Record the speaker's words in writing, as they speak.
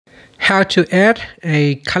How to add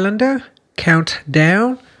a calendar,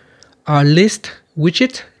 countdown, or list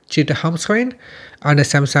widget to the home screen on the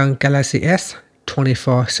Samsung Galaxy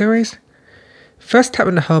S24 series. First, tap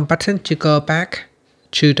on the home button to go back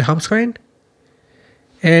to the home screen.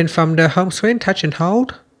 And from the home screen, touch and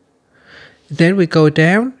hold. Then we go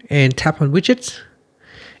down and tap on widgets.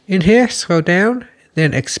 In here, scroll down,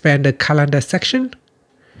 then expand the calendar section.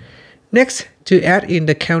 Next, to add in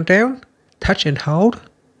the countdown, touch and hold.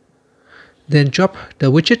 Then drop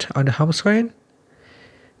the widget on the home screen.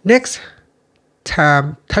 Next,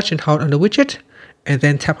 touch and hold on the widget and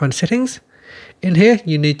then tap on settings. In here,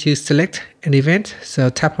 you need to select an event. So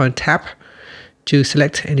tap on tab to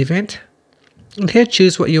select an event. In here,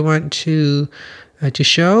 choose what you want to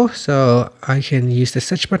show. So I can use the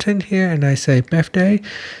search button here and I say birthday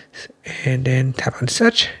and then tap on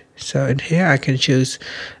search. So in here, I can choose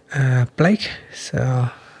Blake. So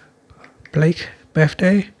Blake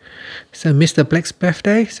birthday. So Mr. Blake's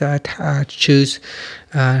birthday. So I choose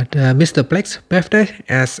the Mr. Blake's birthday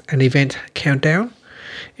as an event countdown.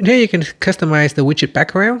 In here, you can customize the widget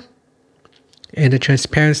background and the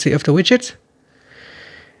transparency of the widget.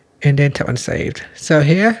 And then tap on saved. So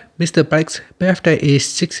here, Mr. Blake's birthday is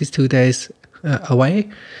 62 days away.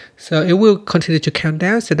 So it will continue to count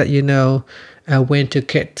down so that you know when to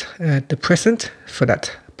get the present for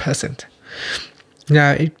that person.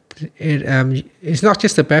 Now, it's not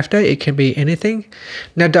just a birthday, it can be anything.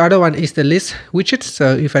 Now, the other one is the list widget.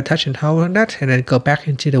 So if I touch and hold on that and then go back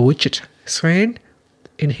into the widget screen,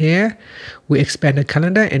 in here, we expand the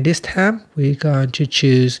calendar, and this time we're going to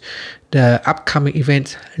choose the upcoming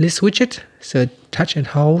event list widget. So touch and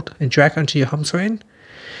hold and drag onto your home screen.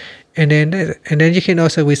 And then you can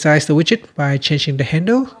also resize the widget by changing the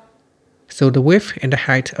handle, so the width and the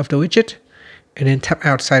height of the widget, and then tap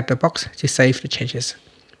outside the box to save the changes.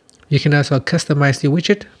 You can also customize your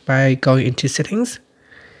widget by going into settings.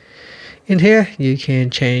 In here, you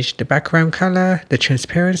can change the background color, the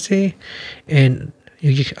transparency,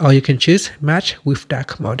 or you can choose match with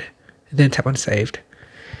dark mode. Then tap on saved.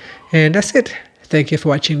 And that's it. Thank you for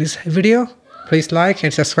watching this video. Please like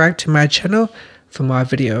and subscribe to my channel for more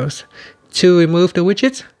videos. To remove the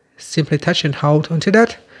widgets, simply touch and hold onto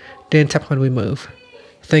that, then tap on remove.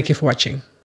 Thank you for watching.